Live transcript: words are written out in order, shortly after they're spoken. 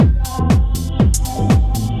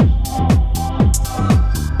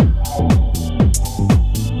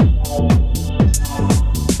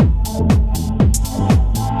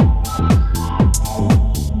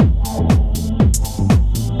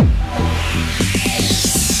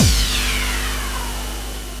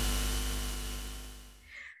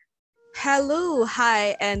Hello,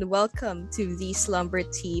 hi, and welcome to the Slumber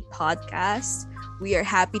Tea podcast. We are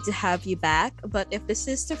happy to have you back. But if this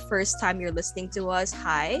is the first time you're listening to us,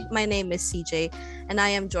 hi, my name is CJ, and I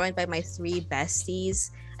am joined by my three besties.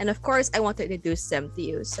 And of course, I want to introduce them to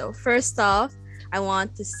you. So, first off, I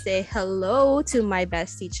want to say hello to my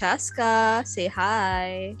bestie Cheska. Say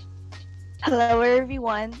hi. Hello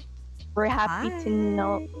everyone. We're happy Hi. to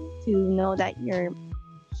know that you're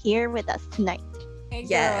here with us tonight. Hey, girl.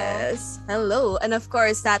 Yes. Hello. And of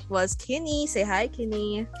course, that was Kinney. Say hi,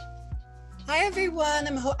 Kinney. Hi, everyone.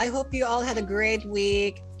 I hope you all had a great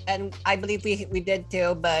week, and I believe we did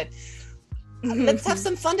too. But let's have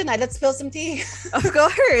some fun tonight. Let's spill some tea. Of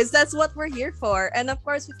course, that's what we're here for. And of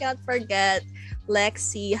course, we can't forget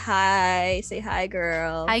Lexi. Hi. Say hi,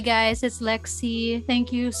 girl. Hi guys, it's Lexi.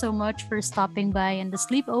 Thank you so much for stopping by in the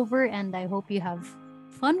sleepover, and I hope you have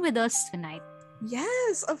fun with us tonight.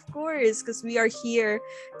 Yes, of course, because we are here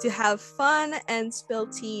to have fun and spill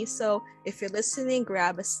tea. So if you're listening,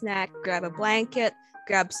 grab a snack, grab a blanket,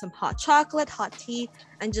 grab some hot chocolate, hot tea,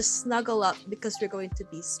 and just snuggle up because we're going to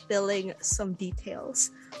be spilling some details.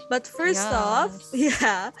 But first off,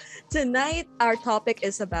 tonight our topic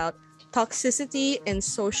is about toxicity in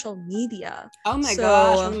social media. Oh my So-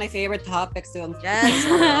 gosh, one of my favorite topics. Too. Yes.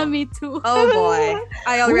 girl. Me too. Oh boy,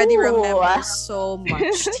 I already Ooh. remember so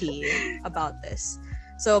much tea about this.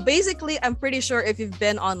 So basically, I'm pretty sure if you've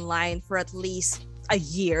been online for at least a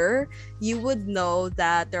year, you would know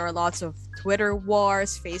that there are lots of Twitter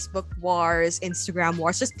wars, Facebook wars, Instagram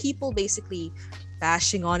wars, just people basically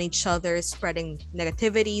bashing on each other, spreading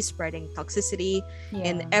negativity, spreading toxicity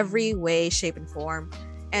in every way, shape, and form.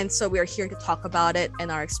 And so we are here to talk about it and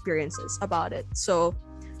our experiences about it. So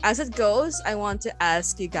as it goes, I want to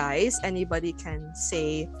ask you guys, anybody can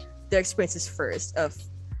say their experiences first of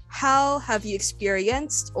how have you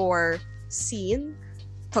experienced or seen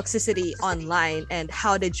toxicity online and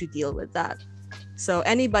how did you deal with that? So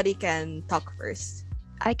anybody can talk first.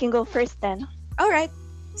 I can go first then. All right.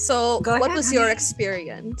 So Go what ahead, was your honey.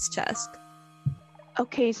 experience, Chesk?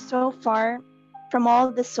 Okay, so far from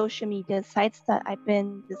all the social media sites that I've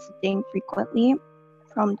been visiting frequently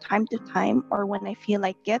from time to time or when I feel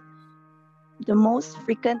like it, the most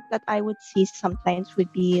frequent that I would see sometimes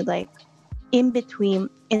would be like in between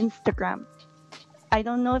Instagram. I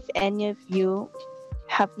don't know if any of you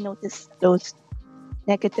have noticed those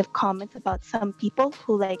negative comments about some people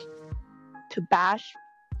who like to bash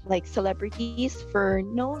like celebrities for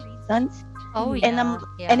no reasons. Oh And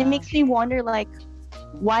and it makes me wonder like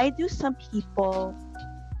why do some people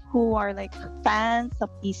who are like fans of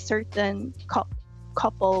the certain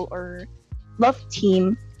couple or love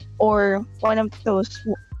team or one of those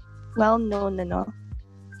well-known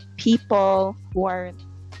people who are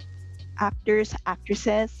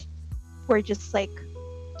actresses who are just like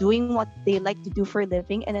doing what they like to do for a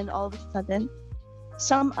living, and then all of a sudden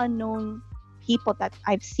some unknown people that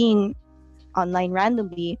I've seen online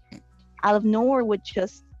randomly out of nowhere would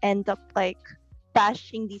just end up like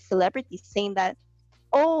bashing these celebrities, saying that,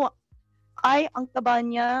 oh, ay, ang taba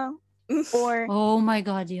niya, or Oh my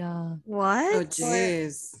god, yeah. Oh, What?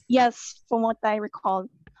 jeez. yes, from what I recall,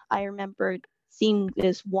 I remembered seeing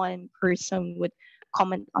this one person would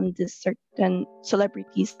comment on this certain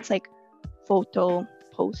celebrity's like photo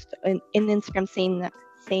post in Instagram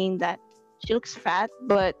saying that she looks fat,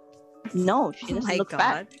 but no, she Oh doesn't my look god.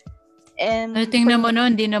 fat. And Tingnan mo no,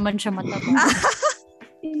 hindi naman siya mataba.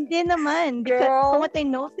 hindi naman, because Girl. from what I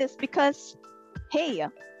noticed, because hey,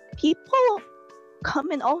 people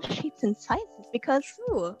come in all shapes and sizes because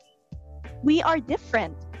True. we are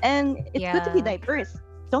different and it's good to be Yeah. diverse.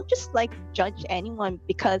 Don't just like judge anyone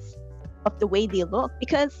because of the way they look,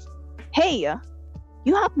 because hey,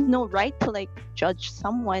 you have no right to like judge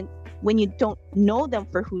someone when you don't know them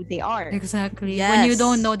for who they are. Exactly. When you Yes.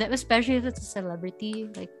 don't know them, especially if it's a celebrity,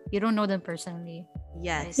 like you don't know them personally.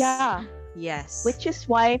 Yes. Yeah, Yes. which is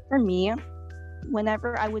why for me,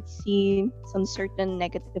 whenever I would see some certain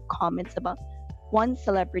negative comments about one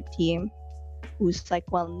celebrity who's like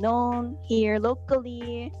well known here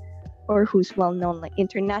locally or who's well known like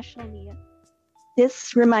internationally,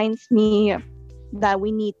 this reminds me that we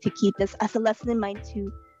need to keep this as a lesson in mind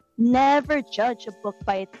to never judge a book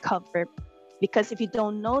by its cover, because if you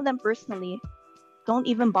don't know them personally, don't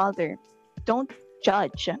even bother. Don't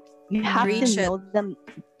judge. You have Preach to it. know them.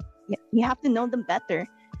 You have to know them better.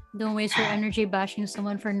 Don't waste your energy bashing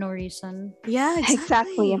someone for no reason. Yeah,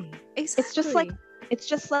 Exactly. exactly. It's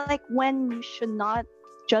just like when you should not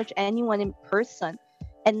judge anyone in person,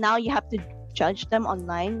 and now you have to judge them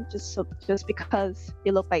online just because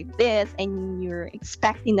they look like this, and you're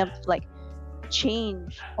expecting them to like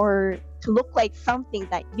change or to look like something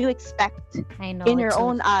that you expect I know in your it's so,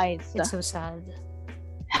 own eyes. it's so sad.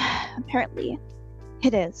 Apparently,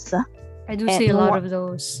 it is. I do And see a lot more- of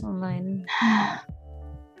those online.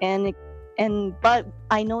 But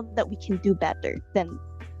I know that we can do better than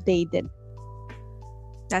they did.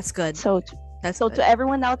 That's good. So That's So good. to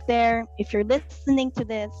everyone out there, if you're listening to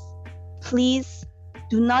this, please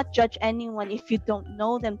do not judge anyone if you don't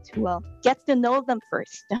know them too well. Get to know them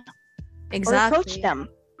first or approach Exactly. them.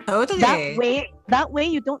 Totally. That way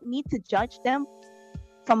you don't need to judge them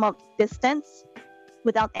from a distance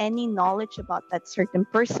without any knowledge about that certain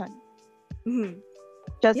person. Mhm.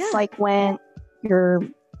 Just Yeah. like when you're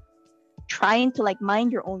trying to like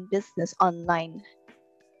mind your own business online.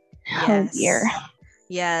 Oh Yes. dear.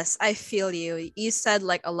 Yes, I feel you. You said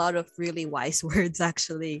like a lot of really wise words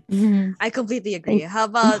actually. Mhm. I completely agree. How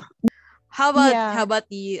about how Yeah. about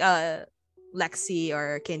the Lexi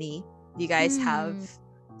or Kenny? Do you guys have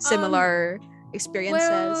Hmm. similar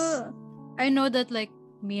experiences? Well, I know that like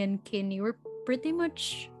me and Kenny were pretty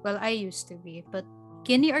much, well, I used to be, but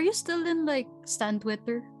Kenny, are you still in like Stan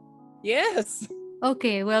Twitter? Yes.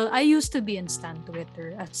 Okay, well, I used to be in Stan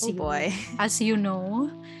Twitter, Oh boy. as you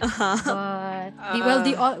know, Uh-huh. but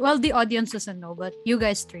Uh. the audience doesn't know, but you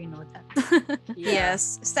guys three know that. Yeah.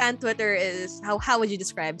 Yes, Stan Twitter is how would you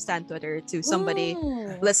describe Stan Twitter to somebody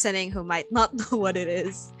Oh, listening who might not know what it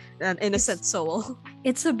is? An innocent soul.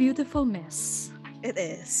 it's a beautiful mess. It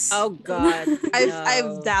is. Oh God. I've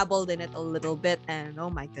No. dabbled in it a little bit and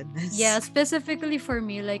oh my goodness. Yeah, specifically for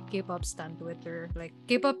me, like K-pop stan Twitter. Like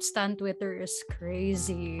K-pop stan Twitter is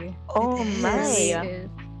crazy. Oh It my. is.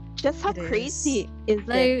 Just how It is. crazy is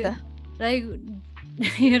Like, it? like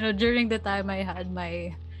during the time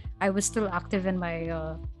I was still active in my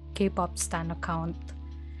K-pop stan account.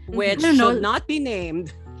 Which I don't know. should not be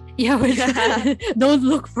named. Yeah, don't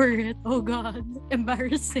look for it. Oh God,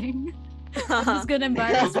 embarrassing. I'm just gonna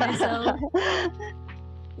embarrass myself.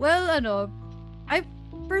 Well, I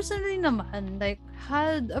personally naman like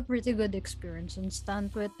had a pretty good experience on Stan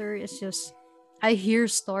Twitter. It's just I hear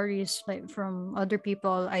stories like from other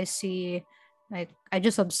people. I see, like I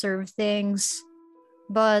just observe things,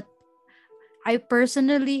 but I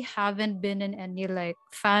personally haven't been in any like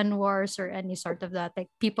fan wars or any sort of that, like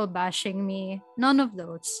people bashing me. None of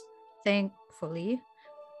those, thankfully.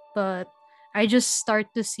 But I just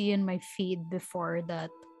start to see in my feed before that,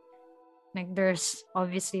 like there's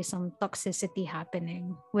obviously some toxicity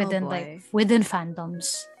happening within boy. within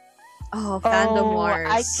fandoms. Oh, fandom Oh, wars.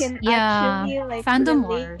 I can Yeah, actually like fandom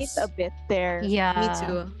relate wars. a bit there. Yeah, Me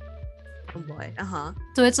too. Oh boy. Uh-huh.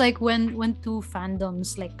 So it's like when two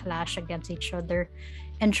fandoms like clash against each other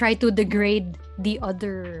and try to degrade the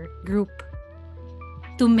other group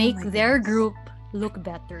to make my their goodness. group look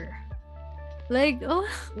better. Like, oh,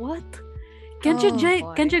 what? Oh,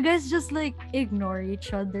 boy. Can't you guys just like ignore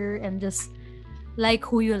each other and just like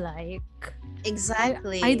who you like?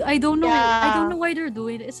 Exactly. I don't know. I Yeah. don't know why they're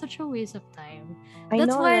doing it. It's such a waste of time. I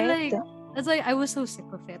That's know, why right? that's why I was so sick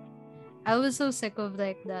of it. I was so sick of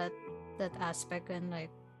like that aspect in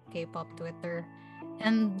like K-pop Twitter.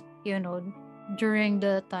 And during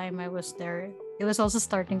the time I was there, it was also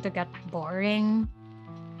starting to get boring.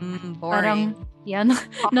 Boring. Parang, yeah,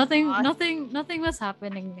 nothing was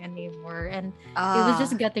happening anymore, and it was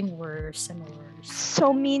just getting worse and worse. So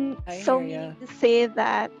mean I so hear ya. meaning to say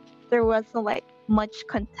that there wasn't like much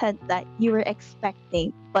content that you were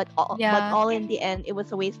expecting, but Yeah. all in the end it was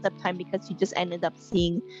a waste of time because you just ended up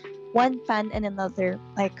seeing one fan and another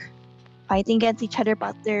like fighting against each other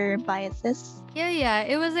about their biases. Yeah,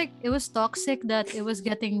 it was toxic that it was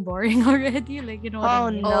getting boring already. Like, you know what Oh,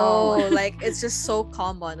 I mean? no. Oh, like it's just so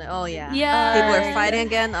common. Oh yeah. Yeah. People are Alright. fighting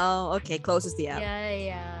again. Oh, okay. Closes the app.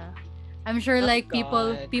 Yeah. I'm sure Oh, like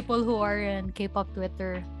God. people who are in K-pop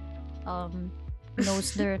Twitter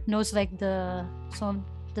knows like the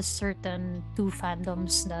certain two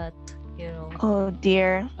fandoms that Oh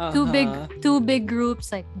dear. two big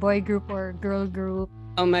groups like boy group or girl group.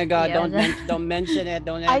 Oh my God! Yeah, Don't mention it.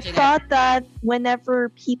 Don't I mention thought that whenever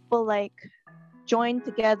people like join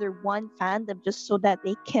together one fandom just so that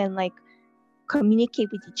they can like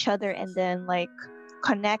communicate with each other and then like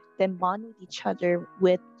connect and bond with each other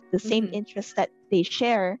with the same Mhm. interests that they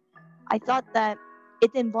share, I thought that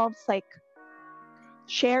it involves like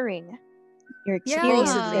sharing your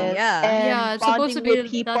experiences Supposedly, yeah. and Yeah, it's supposed bonding to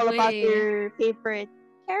with be people that about way. their favorite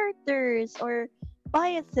characters or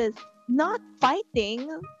biases, not fighting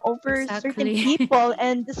over certain Exactly. people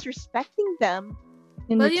and disrespecting them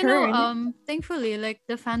in Well, return. thankfully, like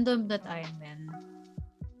the fandom that I'm in,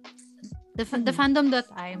 the Hmm. fandom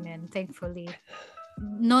that I'm in, thankfully,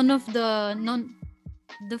 none of the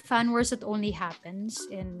the fan wars that only happens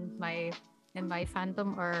in my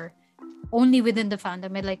fandom are only within the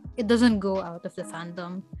fandom. It doesn't go out of the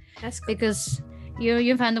fandom. That's good. Because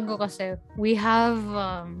yung fandom ko kasi, we have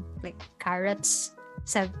carrots,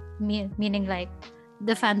 meaning like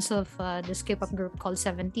the fans of this K-pop group called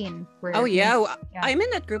 17. Oh yeah, I'm in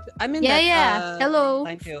that group. I'm in that. Yeah. Hello.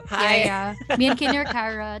 Line too. Hi. Yeah. Me and Kin are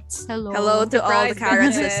carrots. Hello. Hello to all the Surprise,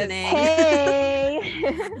 carrots bitches. listening. Hey.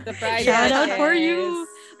 Surprise, Shout out for bitches. you.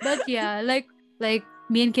 But yeah, like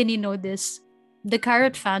me and Kenny know this. The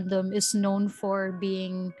carrot fandom is known for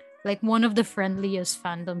being like one of the friendliest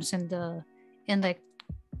fandoms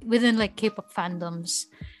within like K-pop fandoms,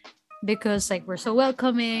 because like we're so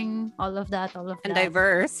welcoming, all of that. And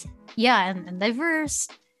diverse. Yeah, and diverse.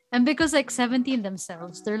 And because like 17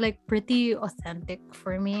 themselves, they're like pretty authentic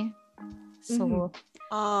for me. So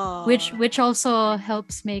Oh. which also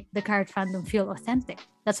helps make the carrot fandom feel authentic.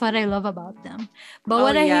 That's what I love about them. But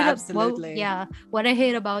what I hate absolutely. what I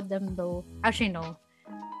hate about them though, actually no,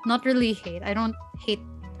 not really hate. I don't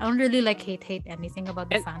really like hate anything about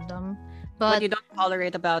the fandom. What But you don't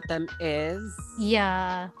tolerate about them is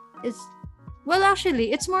yeah, it's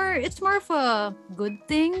more of a good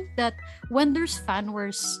thing that when there's fan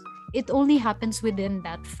wars, it only happens within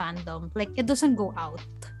that fandom. Like it doesn't go out.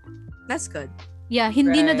 That's good. Yeah,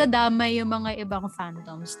 hindi Right. nadadamay yung mga ibang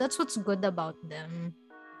fandoms. That's what's good about them.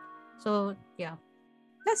 So, yeah.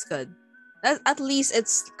 That's good. At least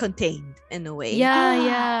it's contained in a way.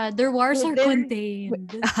 Yeah. Their wars Well, are they're-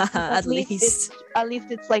 contained. At least. At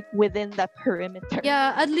least it's like within that perimeter.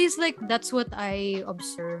 Yeah, at least like that's what I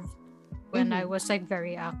observed when Mhm. I was like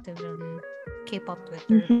very active in K-pop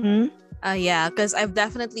Twitter. Mhm. Yeah, because I've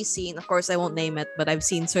definitely seen, of course I won't name it, but I've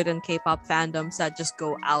seen certain K-pop fandoms that just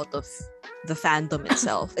go out of the fandom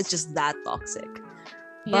itself. It's just that toxic.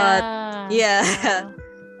 But yeah.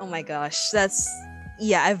 Oh my gosh,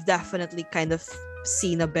 I've definitely kind of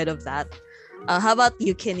seen a bit of that. How about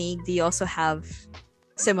you, Kenny? Do you also have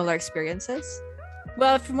similar experiences?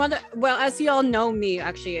 well, as you all know me,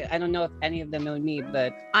 actually, I don't know if any of them know me,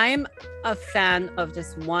 but I'm a fan of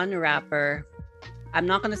this one rapper. I'm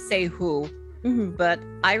not gonna say who, Mm-hmm. but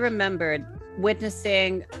I remembered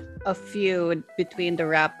witnessing a feud between the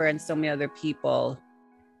rapper and so many other people.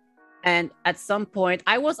 And at some point,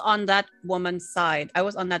 I was on that woman's side. I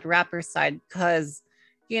was on that rapper's side because,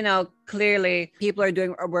 clearly people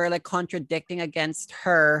were like contradicting against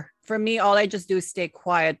her. For me, all I just do is stay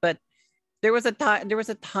quiet. But there was a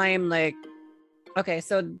time like, okay,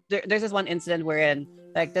 so there's this one incident wherein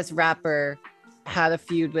like this rapper had a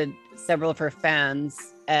feud with several of her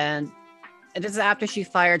fans, and this is after she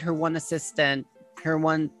fired her one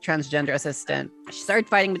transgender assistant. She started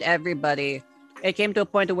fighting with everybody. It came to a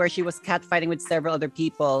point where she was catfighting with several other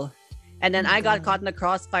people. And then I got caught in the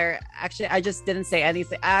crossfire. Actually, I just didn't say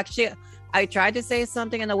anything. Actually, I tried to say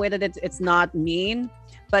something in a way that it's not mean,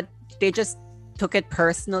 but they just took it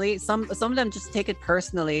personally. Some of them just take it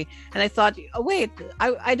personally. And I thought, oh, wait,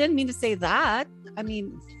 I didn't mean to say that. I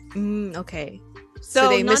mean, Okay. So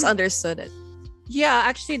they misunderstood it. yeah,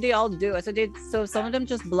 actually they all do. So some of them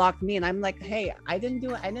just blocked me, and I'm like, hey, I didn't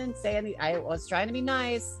say any. I was trying to be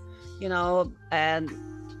nice, and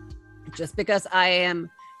just because I am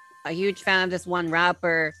a huge fan of this one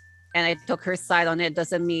rapper and I took her side on it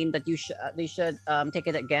doesn't mean that they should take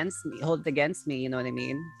it against me, hold it against me. You know what I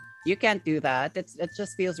mean? You can't do that. It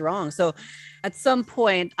just feels wrong. So at some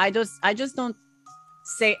point, I just don't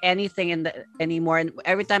say anything anymore. And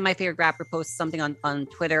every time my favorite rapper posts something on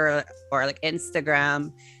Twitter or like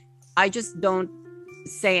Instagram, I just don't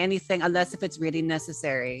say anything unless if it's really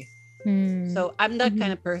necessary. So I'm that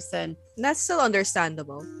kind of person. That's still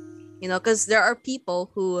understandable, because there are people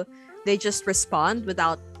who they just respond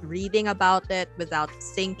without reading about it, without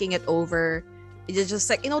thinking it over. It's just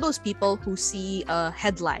like, those people who see a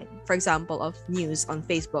headline, for example, of news on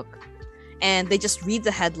Facebook, and they just read the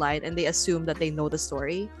headline and they assume that they know the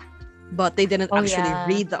story, but they didn't actually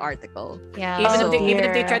read the article. Yeah. Even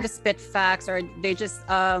if they try to spit facts, or they just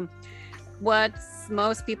what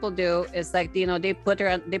most people do is like, they put her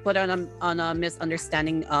on a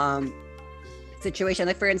misunderstanding situation.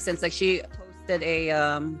 Like for instance, like she posted a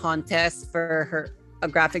contest for a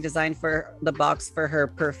graphic design for the box for her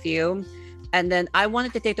perfume, and then I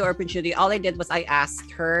wanted to take the opportunity. All I did was I asked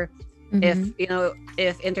her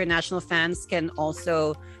if international fans can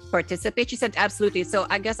also participate. She said absolutely. So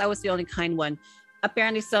I guess I was the only kind one.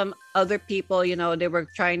 Apparently some other people, they were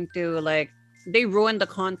trying to they ruined the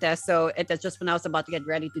contest. So it was just when I was about to get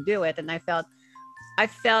ready to do it, and I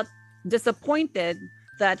felt disappointed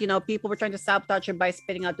that, people were trying to sabotage her by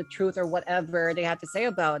spitting out the truth or whatever they had to say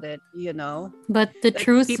about it, But the Like,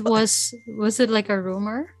 truth people- was it like a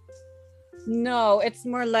rumor? No, it's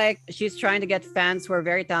more like she's trying to get fans who are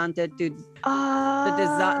very talented to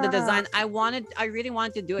the design. I really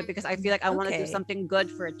wanted to do it because I feel like I want to do Okay. something good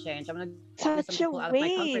for a change. I want to do Such something a cool out of my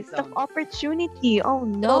comfort waste of zone. opportunity. Oh Oh,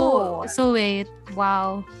 no. so wait.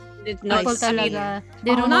 Wow. It's Nice. People I mean, talaga.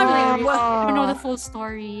 They don't not know. really. They don't know the full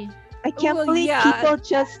story. I can't Well, believe yeah. people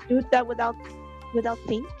just do that without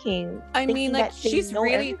thinking. I mean, thinking like, that they she's know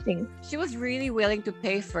really- everything. She was really willing to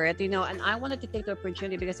pay for it, and I wanted to take the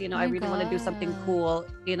opportunity because I my really want to do something God. cool.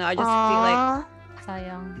 I just feel like Aw,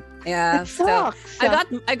 Sayang. yeah. that So sucks.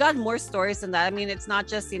 I got more stories than that. I mean, it's not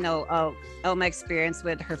just my experience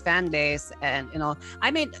with her fan base, and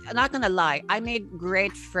I'm not gonna lie, I made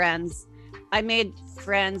great friends. I made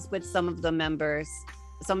friends with some of the members,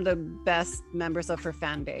 some of the best members of her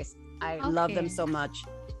fan base. I love them Okay. so much.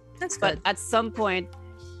 That's But good. at some point,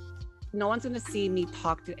 no one's gonna see me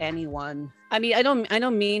talk to anyone. I mean, I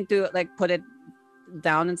don't mean to like put it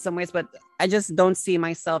down in some ways, but I just don't see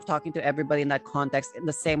myself talking to everybody in that context in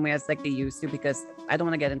the same way as like they used to, because I don't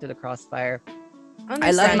want to get into the crossfire.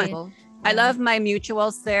 Understandable. I love my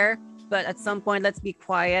mutuals there, but at some point, let's be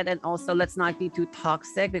quiet, and also let's not be too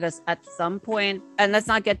toxic, because at some point, and let's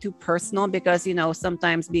not get too personal, because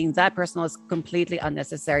sometimes being that personal is completely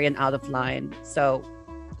unnecessary and out of line. So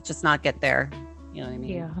just not get there. You know what I mean?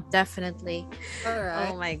 Yeah. Definitely.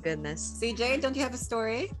 All Oh my goodness. CJ, don't you have a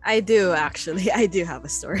story? I do actually. I do have a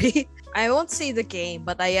story. I won't say the game,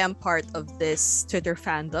 but I am part of this Twitter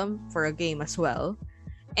fandom for a game as well.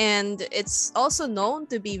 And it's also known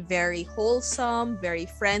to be very wholesome, very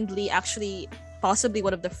friendly, actually possibly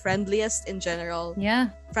one of the friendliest in general. Yeah.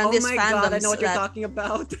 Friendliest fandoms. I know what you're that- talking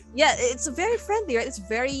about. Yeah, it's very friendly, right? It's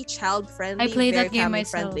very child friendly. I played very that game family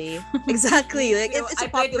myself. friendly. Exactly. Like it's a I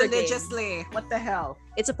played popular game. religiously. What the hell?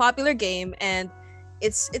 It's a popular game, and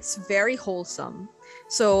it's very wholesome.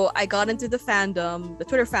 So I got into the fandom, the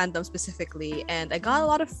Twitter fandom specifically, and I got a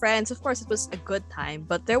lot of friends. Of course, it was a good time,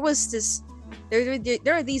 but there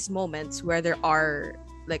are these moments where there are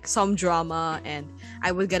like some drama, and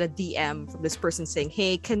I would get a DM from this person saying,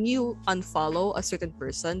 "Hey, can you unfollow a certain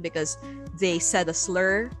person because they said a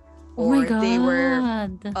slur Oh my or god. they were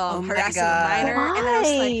Oh my harassing a God. minor?" And I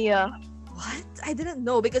was like, Why? what? I didn't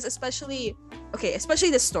know, because especially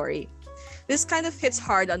this story. This kind of hits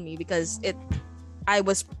hard on me because I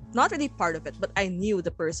was not really part of it, but I knew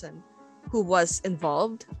the person who was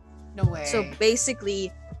involved. No way. So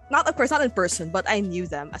basically, not in person, but I knew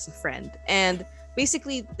them as a friend. And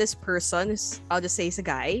basically, this person I'll just say he's a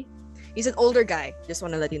guy. He's an older guy. Just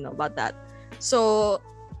want to let you know about that. So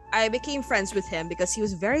I became friends with him because he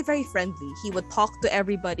was very, very friendly. He would talk to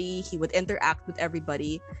everybody. He would interact with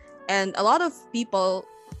everybody. And a lot of people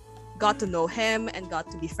got to know him and got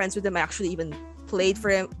to be friends with him. I actually even played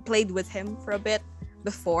with him for a bit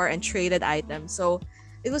before and traded items. So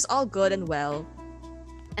it was all good and well.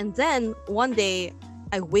 And then one day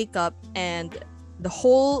I wake up and my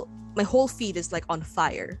whole feed is like on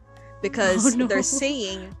fire because Oh, no. they're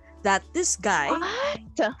saying that this guy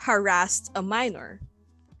What? harassed a minor.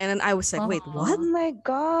 And then I was like, wait, Aw. what? Oh my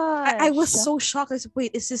god. I was so shocked. I was like,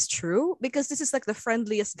 wait, is this true? Because this is like the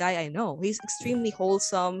friendliest guy I know. He's extremely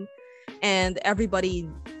wholesome and everybody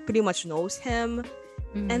pretty much knows him.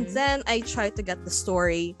 And Mhm. then I tried to get the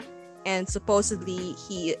story, and supposedly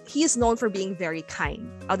he is known for being very kind.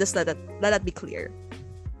 I'll just let that be clear.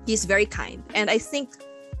 He's very kind. And I think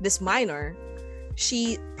this minor,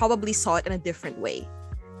 she probably saw it in a different way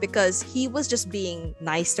because he was just being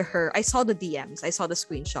nice to her. I saw the DMs, I saw the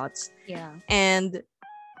screenshots. Yeah. And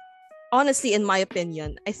honestly, in my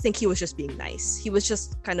opinion, I think he was just being nice. He was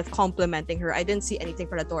just kind of complimenting her. I didn't see anything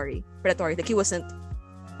predatory. Like he wasn't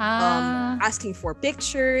asking for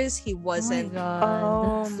pictures. He wasn't Oh my god.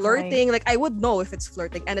 Oh flirting. Like I would know if it's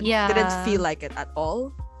flirting, and it didn't Yeah. feel like it at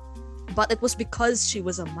all. But it was because she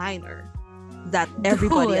was a minor that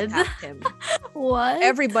everybody Dude. attacked him. What?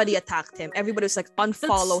 Everybody attacked him. Everybody was like,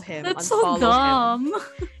 unfollow him, That's unfollow so dumb.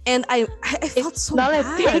 him. And I felt so Not a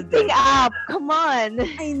bad. dating app. Come on.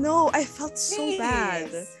 I know. I felt so bad.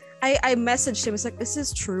 I messaged him. It's like, is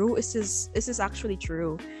this true? Is this actually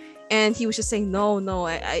true? And he was just saying, no,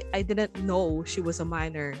 I didn't know she was a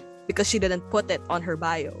minor because she didn't put it on her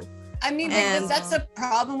bio. I mean, And- that's the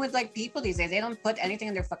problem with like people these days. They don't put anything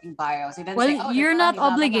in their fucking bios. They then Well, say, you're they're not funny, blah,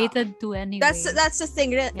 blah, blah. obligated to anyway. That's the thing.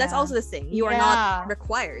 That's Yeah. also the thing. You are Yeah. not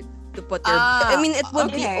required to put your. I mean, it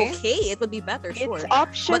would be okay. okay. It would be better, sure. It's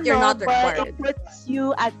optional, But you're not but required. it puts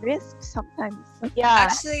you at risk sometimes. So, yeah.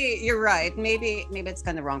 Actually, you're right. Maybe it's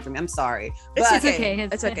kind of wrong for me. I'm sorry. It's But okay. okay.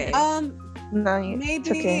 It's okay. No, maybe it's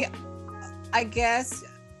okay. I guess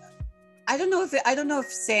I don't know if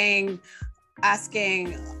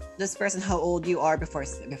asking this person how old you are before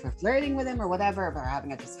flirting with him or whatever, or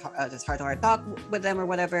having a just heart-to-heart talk with them or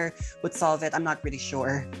whatever would solve it. I'm not really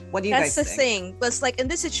sure. What do you That's guys the think? thing. But like in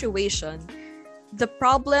this situation, the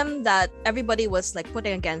problem that everybody was like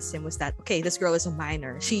putting against him was that, okay, this girl is a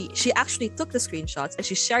minor. She actually took the screenshots and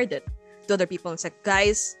she shared it to other people and said,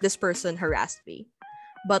 guys, this person harassed me.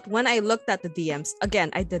 But when I looked at the DMs,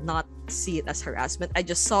 again, I did not see it as harassment. I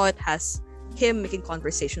just saw it as him making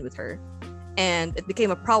conversation with her. And it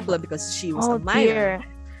became a problem because she was a minor. Dear.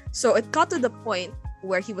 So it got to the point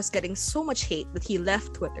where he was getting so much hate that he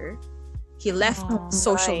left Twitter. He left Oh,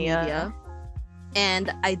 social yeah. media.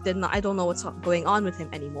 And I don't know what's going on with him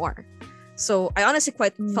anymore. So I honestly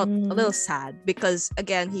quite felt a little sad because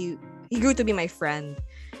again, he grew to be my friend.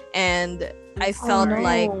 And I felt no.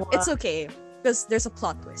 like it's okay because there's a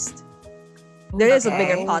plot twist. There is a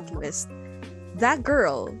bigger Okay. plot twist. That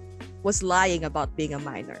girl was lying about being a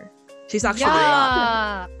minor. She's actually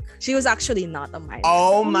Yeah. not. She was actually not a minor.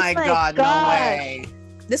 Oh my my god, no gosh. way.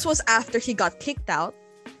 This was after he got kicked out,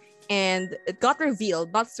 and it got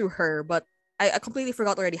revealed, not through her, but I completely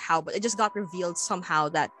forgot already how, but it just got revealed somehow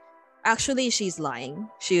that actually she's lying.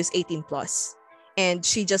 She was 18 plus, and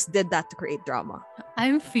she just did that to create drama.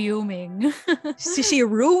 I'm fuming. She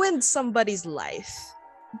ruined somebody's life.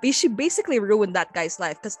 She basically ruined that guy's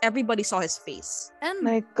life because everybody saw his face. And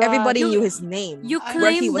My God. Everybody You- knew his name. you I'm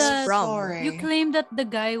where he claim was that from. sorry. you claim that the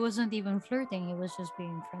guy wasn't even flirting. He was just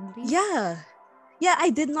being friendly. Yeah. Yeah,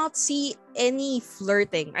 I did not see any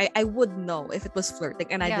flirting. I would know if it was flirting,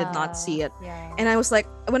 and I did not see it. Yeah. And I was like,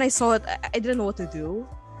 when I saw it, I didn't know what to do.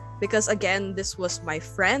 Because again, this was my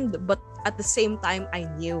friend, but at the same time, I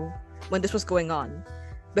knew when this was going on.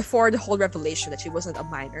 Before the whole revelation that she wasn't a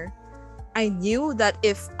minor, I knew that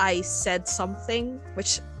if I said something,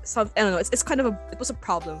 which I don't know, it's kind of it was a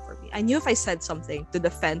problem for me. I knew if I said something to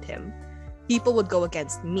defend him, people would go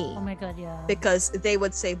against me. Oh my god, yeah. Because they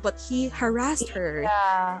would say, but he harassed her.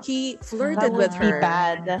 Yeah. He That flirted would with be her.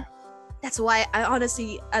 bad. That's why I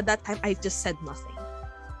honestly, at that time, I just said nothing.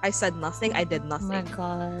 I said nothing. I did Oh my nothing.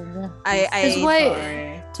 god. I That's why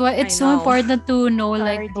Sorry. that's why it's I so know. important to know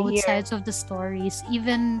Sorry like to both hear. sides of the stories.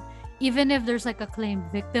 Even if there's like a claimed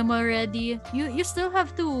victim already, you still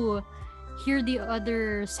have to hear the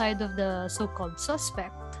other side of the so-called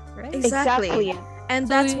suspect, right? Exactly. And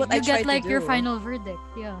So that's what I you tried get like to do. your final verdict.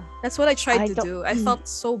 Yeah. That's what I tried I to don't- do. I felt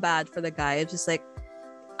so bad for the guy. It's just like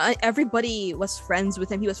everybody was friends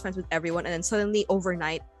with him. He was friends with everyone, and then suddenly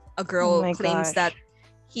overnight, a girl Oh my claims gosh. that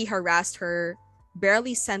he harassed her,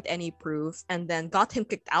 barely sent any proof, and then got him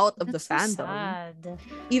kicked out of That's the so fandom.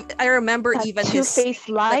 sad. I remember That even his two-faced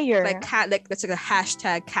liar. like that's like a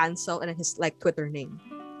hashtag cancel and then his like Twitter name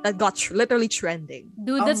that got literally trending.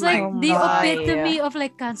 Dude, Oh that's my like the God. epitome of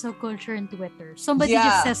like cancel culture in Twitter. Somebody Yeah.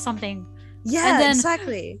 just says something. Yeah, And then-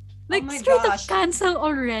 exactly. Like my straight gosh. up cancel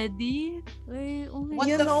already. Like, oh my What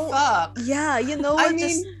You the know- fuck? Yeah, you know I what?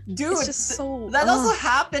 mean, dude, it's just so that also ugh.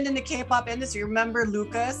 happened in the K-pop industry. Remember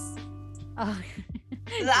Lucas? Oh.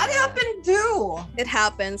 That happened too. It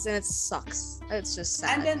happens and it sucks. It's just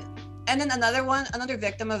sad. And then another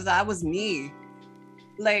victim of that was me.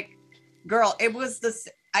 Like, girl, it was this.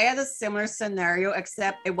 I had a similar scenario,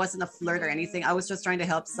 except it wasn't a flirt or anything. I was just trying to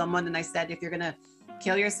help someone, and I said, if you're gonna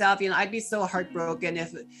kill yourself, I'd be so heartbroken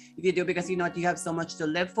if you do, because you have so much to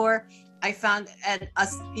live for. I found, and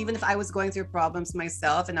us, even if I was going through problems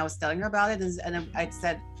myself, and I was telling her about it, and I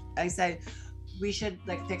said, we should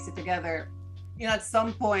like fix it together. At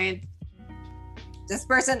some point, this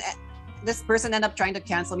person ended up trying to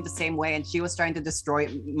cancel me the same way, and she was trying to destroy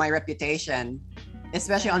my reputation,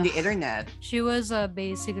 especially on the internet. She was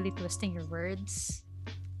basically twisting your words.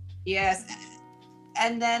 Yes.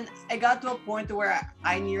 And then I got to a point where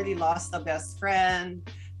I nearly lost a best friend.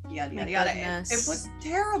 Yada My yada yada. goodness. It was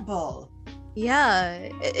terrible. yeah,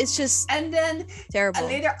 it's just And then terrible.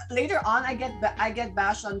 later on, I get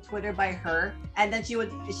bashed on Twitter by her, and then she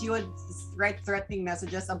would write threatening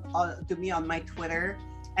messages to me on my Twitter,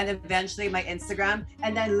 and eventually my Instagram.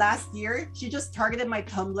 And then last year, she just targeted my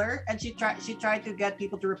Tumblr, and she tried to get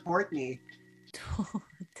people to report me.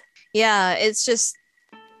 Yeah, it's just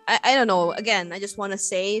I don't know. Again, I just want to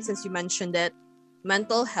say, since you mentioned it,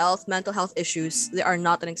 mental health issues, they are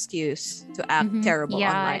not an excuse to act Mhm. terrible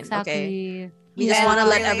Yeah, online. exactly. Okay, we just Yeah, want to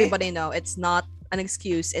let really. everybody know it's not an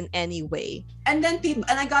excuse in any way. And then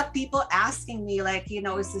I got people asking me like,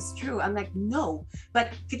 is this true? I'm like, no.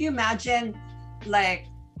 But could you imagine, like,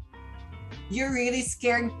 you're really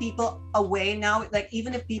scaring people away now. Like,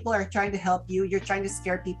 even if people are trying to help you, you're trying to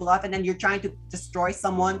scare people off, and then you're trying to destroy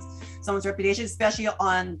someone's reputation, especially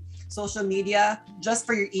on social media, just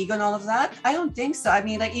for your ego and all of that. I don't think so. I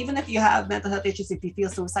mean, like, even if you have mental health issues, if you feel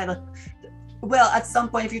suicidal, well, at some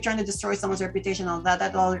point, if you're trying to destroy someone's reputation and all that,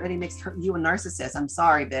 that already makes you a narcissist. I'm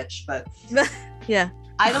sorry, bitch, but yeah,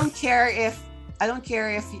 I don't care if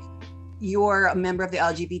you're a member of the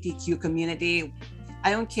LGBTQ community.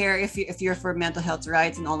 I don't care if you're for mental health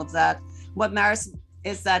rights and all of that. What matters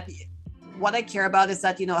is that what I care about is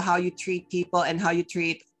that, how you treat people and how you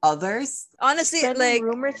treat others. Honestly, Spreading like,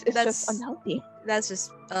 rumors is that's just unhealthy. That's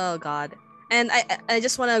just, oh god. And I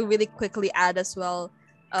just want to really quickly add as well,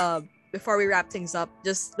 before we wrap things up,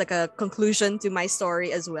 just like a conclusion to my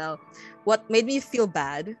story as well. What made me feel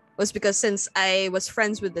bad was because since I was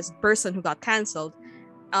friends with this person who got canceled,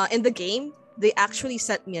 in the game they actually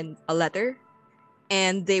sent me a letter,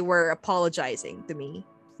 and they were apologizing to me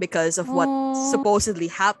because of what Aw. supposedly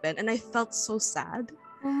happened, and I felt so sad.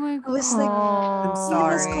 Oh my I god. was like, I'm he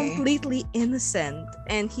was sorry. completely innocent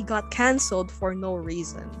and he got cancelled for no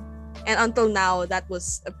reason. And until now, that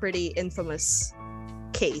was a pretty infamous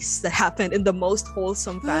case that happened in the most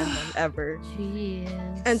wholesome fandom ever. Jeez.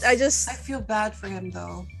 And I feel bad for him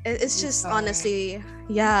though. it's I'm just sorry. honestly,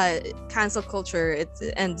 yeah, cancel culture.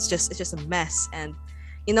 It's just a mess. And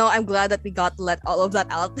I'm glad that we got to let all of that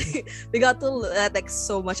out. We got to let like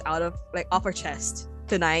so much out of like off our chest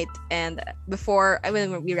tonight. And before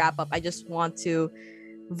when we wrap up, I just want to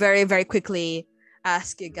very, very quickly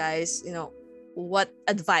ask you guys, what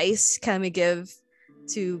advice can we give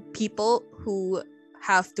to people who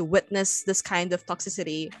have to witness this kind of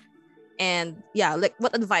toxicity? And yeah, like,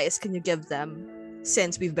 what advice can you give them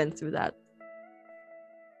since we've been through that?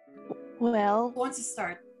 Well, Who wants to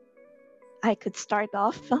start? I could start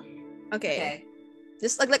off. Okay.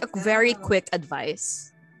 Just like a very quick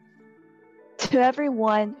advice. To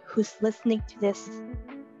everyone who's listening to this,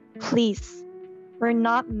 please, we're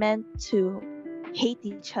not meant to hate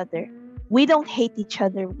each other. We don't hate each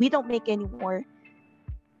other. We don't make any war.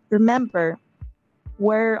 Remember,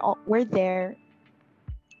 we're there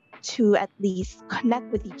to at least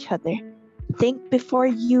connect with each other. Think before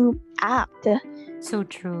you act. So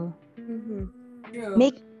true. True.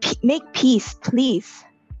 Make peace, please.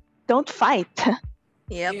 Don't fight.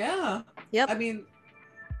 Yep. Yeah. Yep. I mean,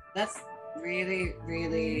 that's really,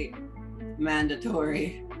 really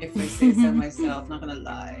mandatory, if I say so myself, not gonna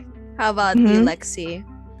lie. How about you, Mhm. Lexi?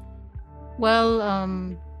 Well,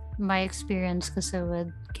 my experience kasi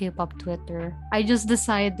with K-pop Twitter, I just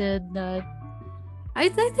decided that I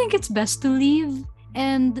think it's best to leave.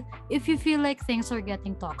 And if you feel like things are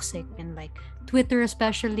getting toxic in like Twitter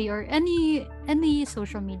especially, or any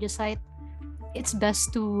social media site, it's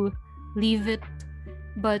best to leave it.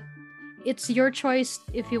 But it's your choice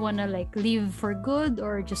if you wanna like leave for good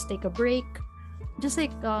or just take a break. Just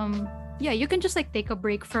like yeah, you can just like take a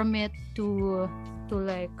break from it to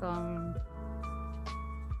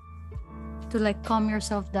like calm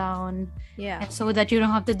yourself down, Yeah. and so that you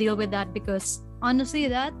don't have to deal with that, because honestly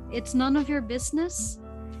that it's none of your business.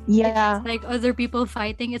 Yeah. Like other people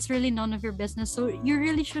fighting, it's really none of your business, so you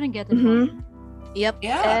really shouldn't get involved. Yep.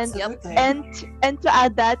 Yeah, And- absolutely. And to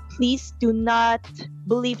add that, please do not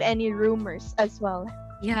believe any rumors as well.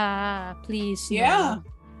 Yeah, please. Yeah.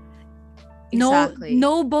 Exactly.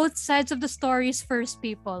 Know both sides of the stories first,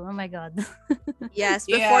 people. Oh my god. Yes,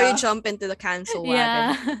 before you Yeah. jump into the cancel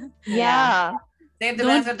Yeah. wagon. Yeah. Save the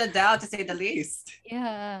Don't- benefit of the doubt, to say the least.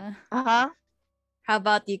 Yeah. Uh-huh. How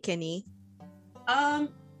about you, Kenny?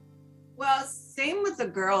 Well, same with the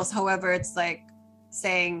girls. However, it's like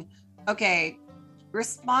saying, okay,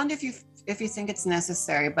 respond if you think it's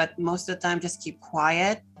necessary, but most of the time just keep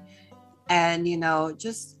quiet. And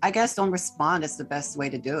just, I guess, don't respond is the best way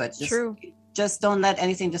to do it. True. Just don't let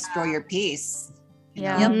anything destroy your peace. you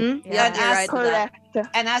Yeah. know? Mhm. Yeah, And you're as right with that. Correct.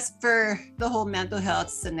 And as for the whole mental health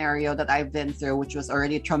scenario that I've been through, which was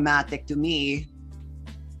already traumatic to me,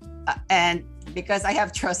 and because I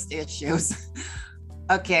have trust issues,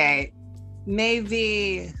 okay,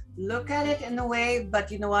 maybe look at it in a way,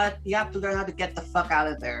 but you know what? You have to learn how to get the fuck out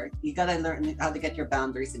of there. You gotta learn how to get your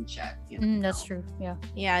boundaries in check. That's true. Yeah.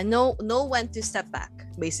 Yeah, know when to step back,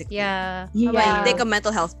 basically. Yeah. Yeah. Take a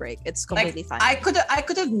mental health break. It's completely fine. I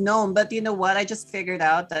could have known, but you know what? I just figured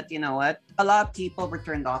out that a lot of people were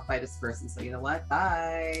turned off by this person. So you know what?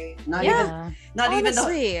 Bye. Not Yeah.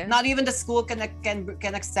 Honestly. even the school can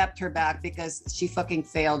accept her back because she fucking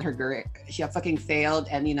failed her grade. She fucking failed,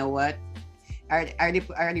 and you know what? I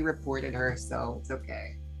already reported her, so it's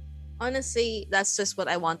okay. Honestly, that's just what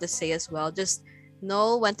I want to say as well. Just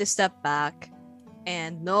know when to step back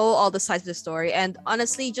and know all the sides of the story. And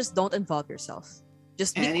honestly, just don't involve yourself.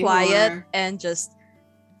 Just be quiet Anymore. and just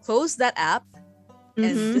close that app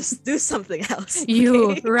and Mhm. just do something else.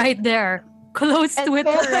 You okay? right there. Close And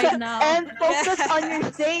Twitter focus, right now. and focus on your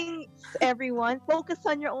Yes. things, everyone. Focus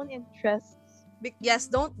on your own interests. Yes,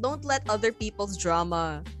 don't let other people's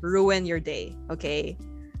drama ruin your day, okay?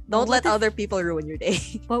 Don't What let if- other people ruin your day.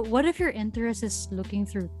 But what if your interest is looking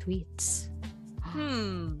through tweets?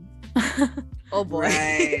 Oh boy.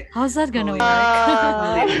 Right. How's that gonna Holy-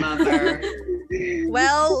 work? Holy mother.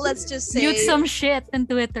 Well, let's just say Mute some shit in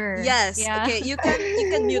Twitter. Yes. Yeah. Okay. You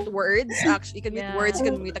can mute words. Actually, you can mute Yeah. words. You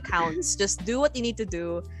can mute accounts. Just do what you need to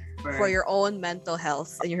do for your own mental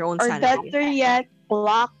health and your own Or sanity. better yet,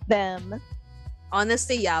 block them.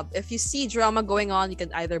 Honestly, yeah. If you see drama going on, you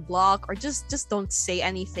can either block or just don't say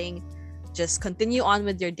anything. Just continue on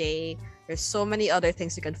with your day. There's so many other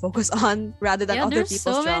things you can focus on rather than Yeah, other there's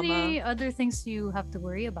people's so drama. many other things you have to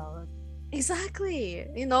worry about. Exactly.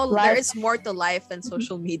 You know, Life- there is more to life than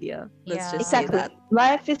social media. Let's Yeah. just say Exactly. that.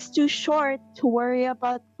 Life is too short to worry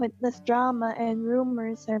about pointless drama and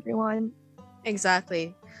rumors, everyone.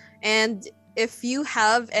 Exactly. And if you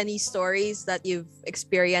have any stories that you've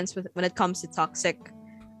experienced with when it comes to toxic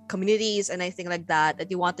communities and anything like that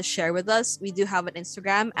you want to share with us, we do have an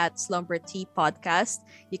Instagram at Slumber Tea Podcast.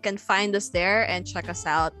 You can find us there and check us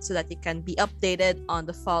out so that you can be updated on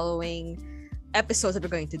the following episodes that we're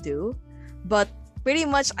going to do. But pretty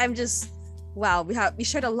much we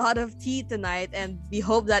shared a lot of tea tonight, and we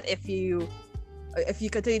hope that if you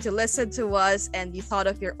continue to listen to us and you thought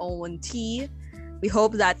of your own tea, we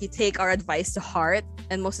hope that you take our advice to heart,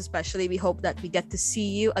 and most especially we hope that we get to see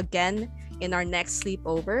you again in our next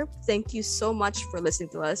sleepover. Thank you so much for listening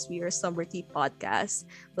to us. We are Slumber Tea Podcast.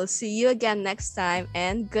 We'll see you again next time,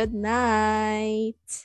 and good night.